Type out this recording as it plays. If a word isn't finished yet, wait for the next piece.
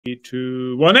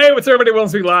Two, one. Hey, what's everybody?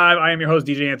 Wilson Speak Live. I am your host,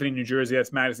 DJ Anthony, New Jersey.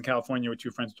 That's Madison, California. With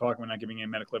two friends talking. We're not giving any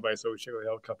medical advice. So we check with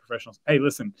health professionals. Hey,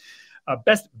 listen,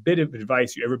 best bit of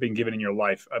advice you ever been given in your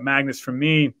life, Magnus. For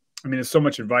me, I mean, there's so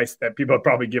much advice that people have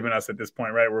probably given us at this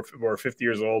point, right? We're 50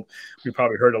 years old. We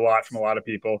probably heard a lot from a lot of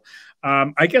people.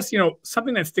 I guess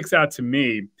something that sticks out to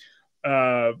me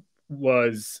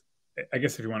was, I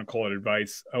guess if you want to call it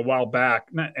advice, a while back.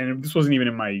 And this wasn't even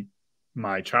in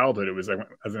my childhood. It was like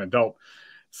as an adult.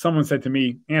 Someone said to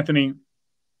me, Anthony,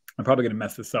 I'm probably going to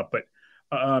mess this up, but,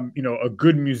 a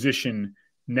good musician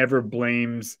never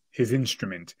blames his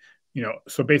instrument,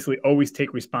 so basically always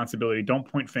take responsibility. Don't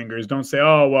point fingers. Don't say,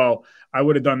 oh, well, I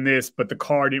would have done this, but the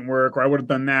car didn't work, or I would have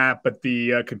done that, but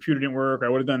the computer didn't work. Or I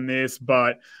would have done this,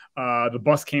 but the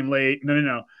bus came late.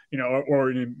 No.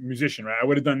 Or a musician, right? I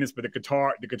would have done this, but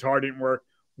the guitar didn't work.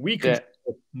 We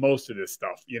control most of this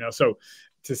stuff, so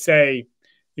to say,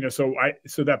 so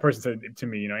that person said to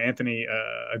me, Anthony,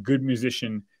 a good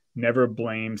musician never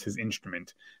blames his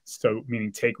instrument. So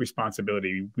meaning take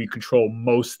responsibility. We control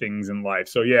most things in life.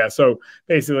 So yeah. So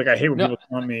basically, like I hate when people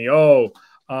tell me, oh,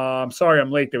 I'm sorry, I'm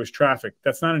late. There was traffic.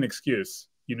 That's not an excuse.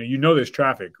 There's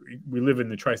traffic. We live in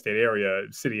the tri-state area,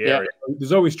 city area. Yeah.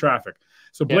 There's always traffic.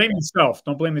 So blame yourself.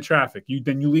 Don't blame the traffic.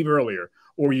 Then you leave earlier,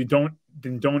 or you don't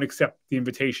accept the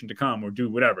invitation to come or do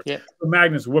whatever. Yeah. So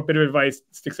Magnus, what bit of advice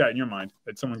sticks out in your mind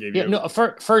that someone gave you? No.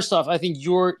 First off, I think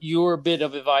your bit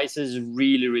of advice is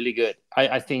really, really good.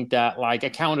 I think that like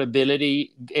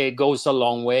accountability, it goes a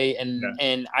long way,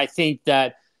 and I think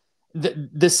that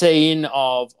the saying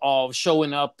of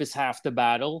showing up is half the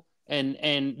battle.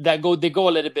 And they go a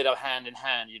little bit of hand in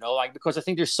hand, because I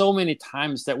think there's so many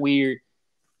times that we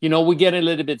get a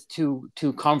little bit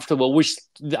too comfortable, which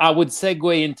I would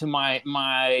segue into my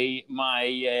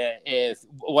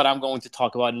what I'm going to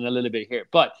talk about in a little bit here.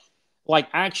 But like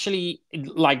actually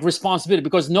like responsibility,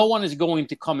 because no one is going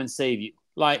to come and save you.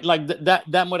 Like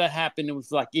that would have happened with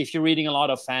like if you're reading a lot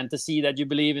of fantasy that you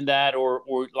believe in that,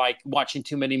 or like watching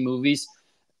too many movies.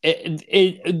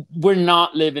 We're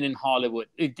not living in Hollywood.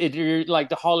 Like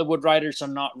the Hollywood writers are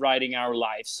not writing our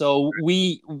life. So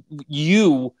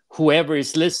whoever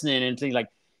is listening and think like,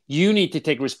 you need to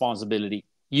take responsibility.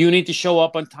 You need to show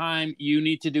up on time. You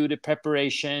need to do the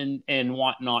preparation and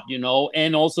whatnot,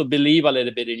 and also believe a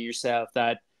little bit in yourself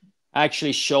that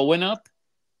actually showing up.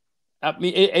 I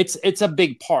mean, it's a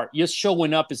big part. Just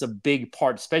showing up is a big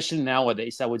part, especially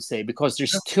nowadays, I would say, because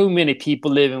there's too many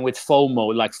people living with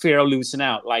FOMO, like fear of losing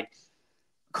out. Like,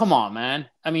 come on, man.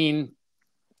 I mean,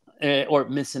 or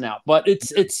missing out. But it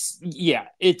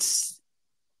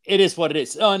is what it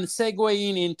is. And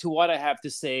segueing into what I have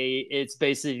to say, it's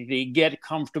basically get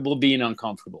comfortable being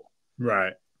uncomfortable.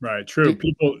 Right. True.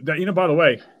 People, by the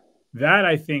way, that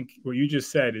I think what you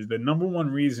just said is the number one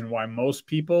reason why most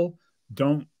people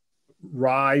don't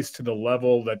rise to the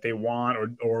level that they want,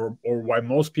 or why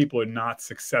most people are not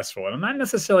successful. And I'm not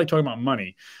necessarily talking about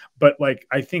money, but like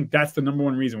I think that's the number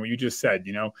one reason what you just said.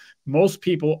 Most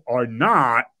people are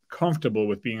not comfortable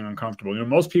with being uncomfortable.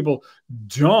 Most people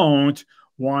don't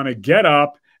want to get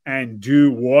up and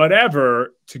do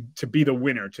whatever to be the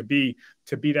winner, to be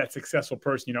that successful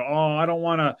person. Oh, I don't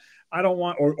want to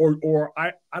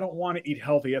eat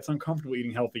healthy. That's uncomfortable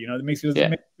eating healthy. It makes you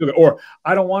feel good. Or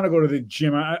I don't want to go to the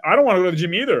gym. I don't want to go to the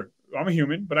gym either. I'm a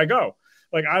human, but I go.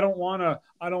 Like I don't want to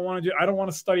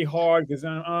study hard because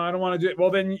I don't want to do it. Well,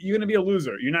 then you're going to be a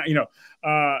loser. You're not.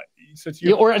 Or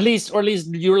at least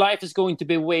your life is going to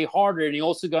be way harder, and you're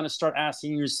also going to start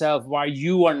asking yourself why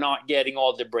you are not getting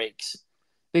all the breaks.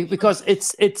 Because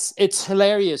it's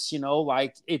hilarious,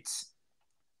 like it's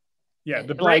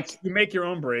the breaks, you make your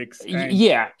own breaks.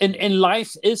 And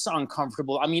life is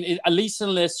uncomfortable. I mean, at least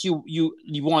unless you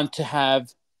want to have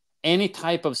any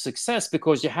type of success,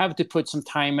 because you have to put some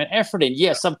time and effort in.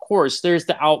 Yes, of course, there's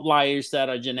the outliers that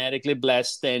are genetically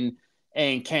blessed and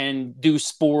can do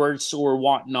sports or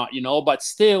whatnot, but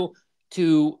still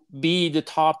to be the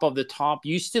top of the top,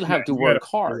 you still have to work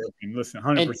hard. Listen,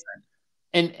 100%.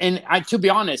 And I, to be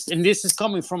honest, and this is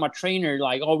coming from a trainer,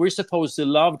 like, oh, we're supposed to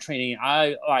love training.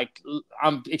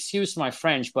 Excuse my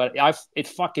French, but it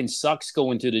fucking sucks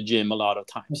going to the gym a lot of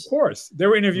times. Of course. They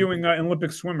were interviewing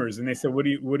Olympic swimmers, and they said, what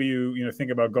do you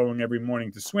think about going every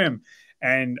morning to swim?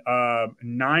 And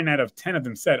 9 out of 10 of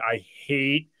them said, I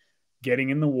hate getting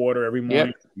in the water every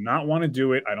morning. Yep. Not want to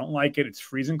do it. I don't like it. It's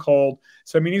freezing cold.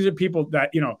 So, I mean, these are people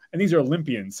that, and these are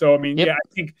Olympians. So, I mean, yep.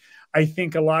 I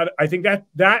think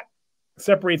that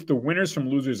separates the winners from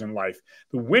losers in life.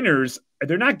 The winners,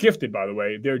 they're not gifted, by the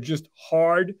way. They're just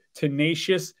hard,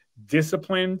 tenacious,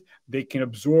 disciplined. They can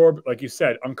absorb, like you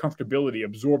said, uncomfortability,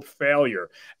 absorb failure,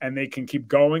 and they can keep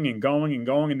going and going and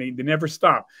going, and they never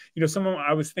stop. You know, someone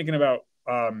I was thinking about,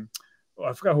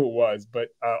 I forgot who it was, but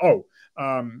I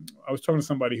was talking to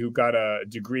somebody who got a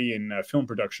degree in film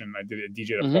production. I did a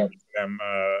DJ at a party for them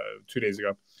 2 days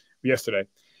ago, yesterday.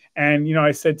 And, you know,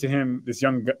 I said to him, this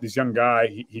young guy,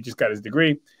 he just got his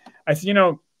degree. I said, you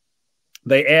know,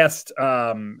 they asked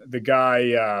the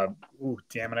guy, oh,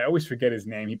 damn it, I always forget his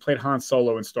name. He played Han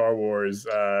Solo in Star Wars.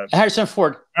 Harrison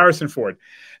Ford. Harrison Ford.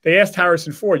 They asked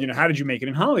Harrison Ford, you know, how did you make it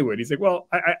in Hollywood? He's like, well,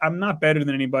 I'm not better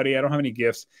than anybody. I don't have any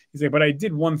gifts. He's like, but I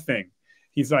did one thing.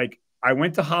 He's like, I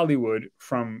went to Hollywood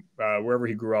from wherever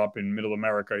he grew up in middle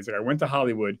America. He's like, I went to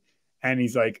Hollywood, and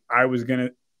he's like,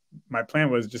 my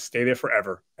plan was just stay there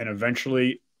forever, and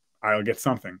eventually I'll get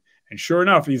something. And sure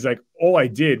enough, he's like, all I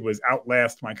did was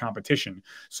outlast my competition.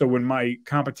 So when my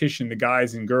competition, the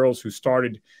guys and girls who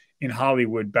started in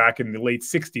Hollywood back in the late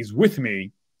 60s with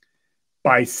me,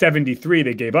 by 73,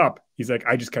 they gave up. He's like,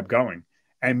 I just kept going.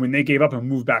 And when they gave up and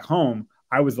moved back home,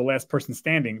 I was the last person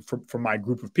standing for my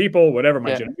group of people, whatever,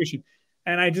 my generation.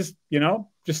 And I just, you know,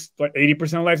 just like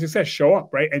 80% of life success, show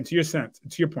up, right? And to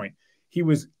your point,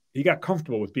 he got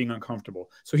comfortable with being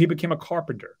uncomfortable. So he became a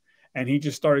carpenter, and he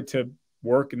just started to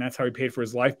work, and that's how he paid for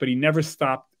his life, but he never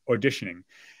stopped auditioning.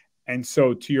 And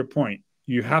so to your point,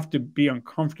 you have to be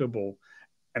uncomfortable,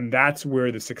 and that's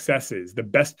where the success is. The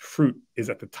best fruit is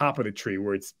at the top of the tree,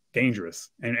 where it's dangerous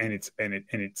and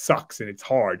it sucks and it's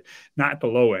hard, not at the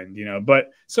low end, you know. But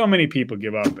so many people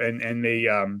give up, and they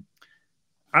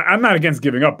I'm not against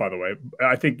giving up, by the way.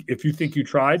 I think if you think you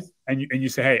tried and you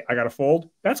say, hey, I got to fold,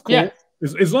 that's cool. Yeah.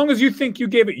 As long as you think you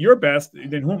gave it your best,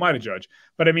 then who am I to judge?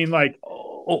 But I mean, like,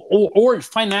 or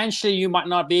financially, you might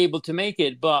not be able to make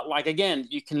it. But like, again,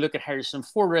 you can look at Harrison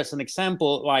Ford as an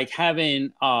example, like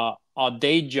having a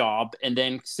day job and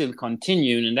then still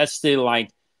continuing. And that's still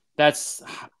like, that's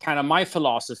kind of my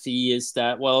philosophy, is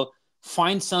that, well,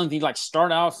 find something, like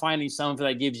start out finding something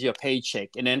that gives you a paycheck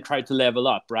and then try to level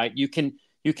up, right? You can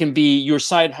be, your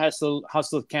side hustle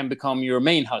can become your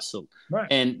main hustle. Right.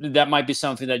 And that might be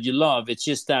something that you love. It's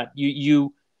just that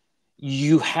you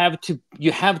have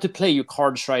to play your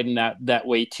cards right in that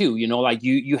way too. You know, like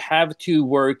you have to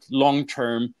work long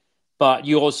term, but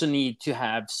you also need to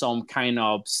have some kind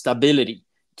of stability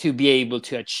to be able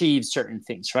to achieve certain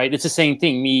things, right? It's the same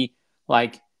thing. Me,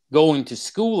 like, going to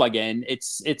school again,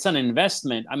 it's an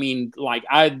investment. I mean, like,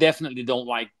 I definitely don't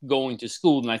like going to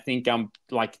school, and I think I'm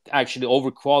like actually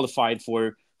overqualified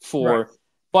for right.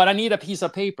 But I need a piece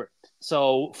of paper.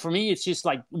 So for me, it's just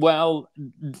like, well,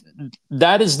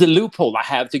 that is the loophole. I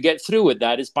have to get through it.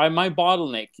 That is by my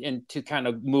bottleneck, and to kind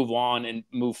of move on and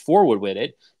move forward with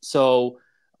it. So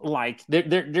like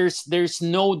there's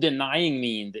no denying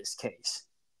me in this case.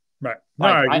 Right. No,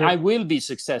 I will be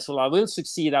successful. I will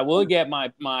succeed. I will get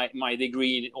my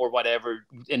degree or whatever,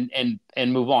 and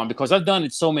move on, because I've done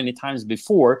it so many times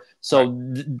before. So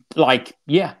like,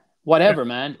 yeah, whatever,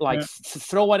 man. Like,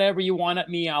 throw whatever you want at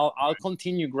me. I'll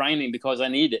continue grinding because I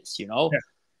need this, you know? Yeah.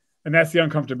 And that's the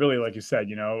uncomfortability, like you said,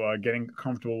 you know, getting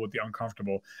comfortable with the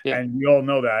uncomfortable. Yeah. And we all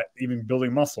know that even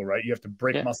building muscle, right? You have to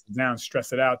break muscle down,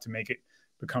 stress it out to make it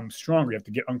become stronger. You have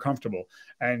to get uncomfortable.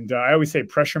 And I always say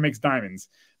pressure makes diamonds.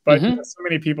 But so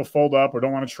many people fold up or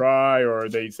don't want to try, or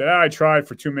they say, I tried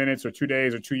for 2 minutes or 2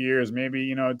 days or 2 years. Maybe,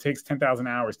 you know, it takes 10,000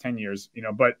 hours, 10 years, you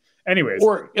know, but anyways.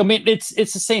 Or, I mean, it's the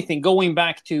same thing, going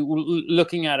back to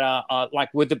looking at, like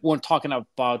when talking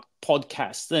about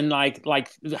podcasts, and like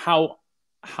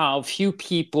how few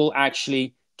people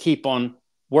actually keep on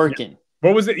working. Yeah.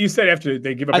 What was it you said after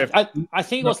they give up? I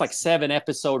think it was like 7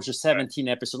 episodes or 17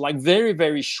 episodes, like very,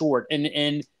 very short.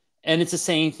 And it's the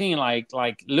same thing, like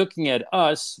looking at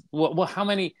us. Well, how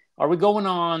many are we going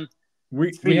on?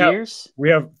 3 years? We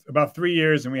have about 3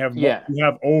 years, and we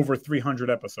have over 300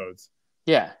 episodes.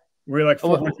 Yeah, we're like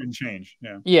 400 and change.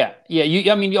 Yeah.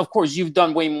 I mean, of course, you've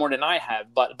done way more than I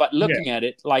have, but looking at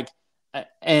it, like,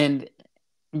 and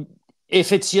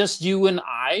if it's just you and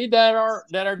I that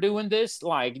are doing this,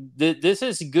 like this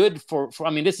is good for I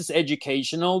mean, this is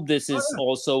educational. This is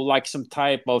also like some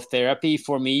type of therapy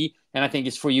for me, and I think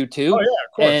it's for you too. Oh yeah,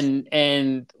 of course.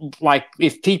 And like,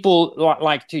 if people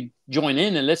like to join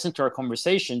in and listen to our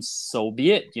conversations, so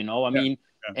be it. You know, I mean,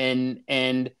 and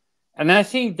I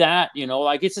think that, you know,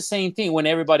 like, it's the same thing when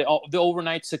everybody, the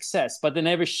overnight success, but they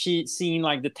never seen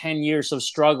like the 10 years of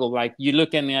struggle. Like, you're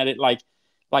looking at it like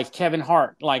Kevin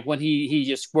Hart, like when he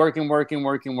just working,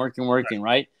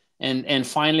 right? And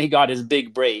finally got his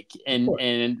big break, and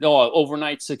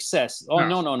overnight success. Oh,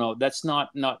 no, that's not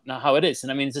how it is.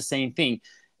 And I mean, it's the same thing.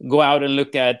 Go out and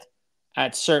look at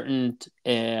at certain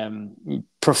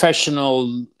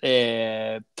professional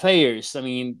players. I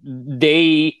mean,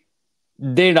 they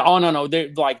oh no,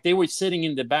 they're like, they were sitting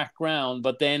in the background,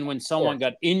 but then when someone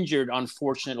got injured,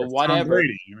 unfortunately, or Tom whatever,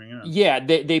 Brady, I mean, yeah,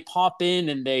 they pop in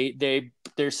and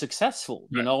they're successful,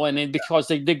 you know, and then because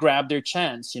they grab their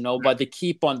chance, you know, but they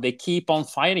keep on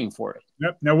fighting for it.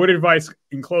 Yep. Now, what advice,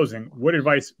 in closing, what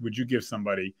advice would you give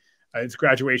somebody? It's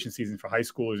graduation season for high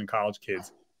schoolers and college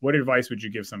kids. What advice would you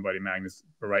give somebody, Magnus,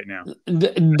 for right now?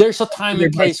 There's a time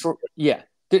and place for, yeah.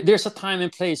 There's a time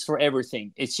and place for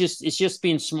everything. It's just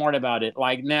being smart about it.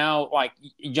 Like now, like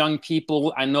young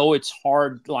people, I know it's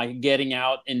hard, like getting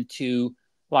out into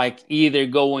like either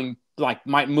going like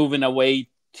moving away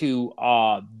to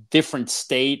a different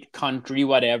state, country,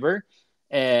 whatever.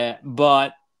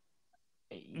 But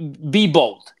be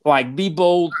bold. Like be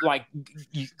bold. Like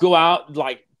you go out,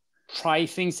 like try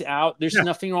things out. There's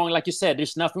nothing wrong, like you said,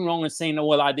 there's nothing wrong with saying, oh,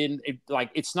 well, I didn't,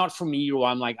 it's not for me, or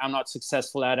I'm not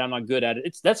successful at it, I'm not good at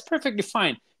it. That's perfectly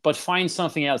fine, but find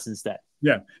something else instead.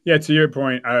 Yeah, to your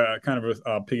point, I kind of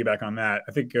piggyback on that.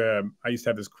 I think I used to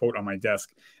have this quote on my desk,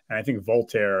 and I think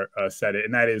Voltaire said it,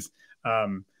 and that is,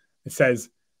 it says,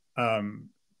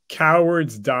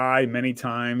 cowards die many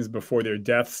times before their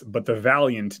deaths, but the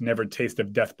valiant never taste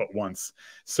of death but once.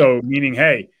 So meaning,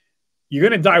 hey, you're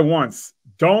going to die once.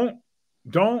 Don't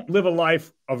live a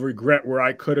life of regret where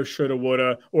I could have, should have, would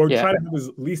have, or try to have as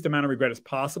least amount of regret as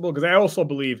possible. Because I also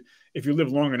believe if you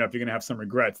live long enough, you're going to have some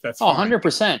regrets. That's fine.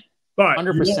 100%. But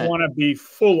 100%. You don't want to be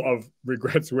full of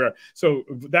regrets. So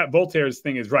that Voltaire's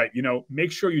thing is right. You know,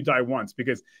 make sure you die once,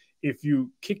 because if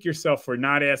you kick yourself for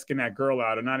not asking that girl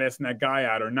out, or not asking that guy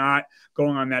out, or not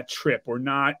going on that trip, or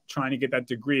not trying to get that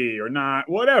degree, or not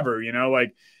whatever, you know,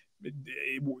 like,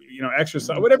 you know,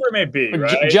 exercise, whatever it may be,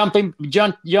 right? Jumping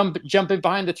behind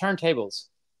the turntables.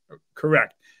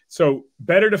 Correct. So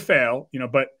better to fail, you know,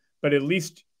 but at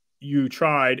least you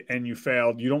tried and you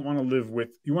failed. You don't want to live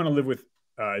with,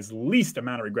 as least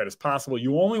amount of regret as possible.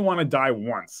 You only want to die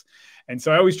once. And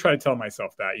so I always try to tell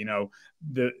myself that, you know,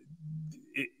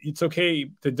 it's okay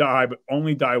to die, but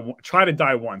only try to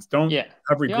die once. Don't have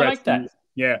regrets. Yeah, I like that.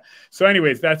 Yeah. So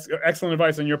anyways, that's excellent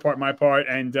advice on your part, my part.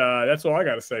 And that's all I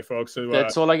got to say, folks. So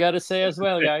that's all I got to say as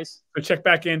well, guys. So check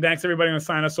back in. Thanks, everybody. I'm going to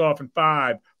sign us off in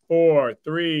 5, 4,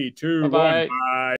 3, 2, 1. Bye.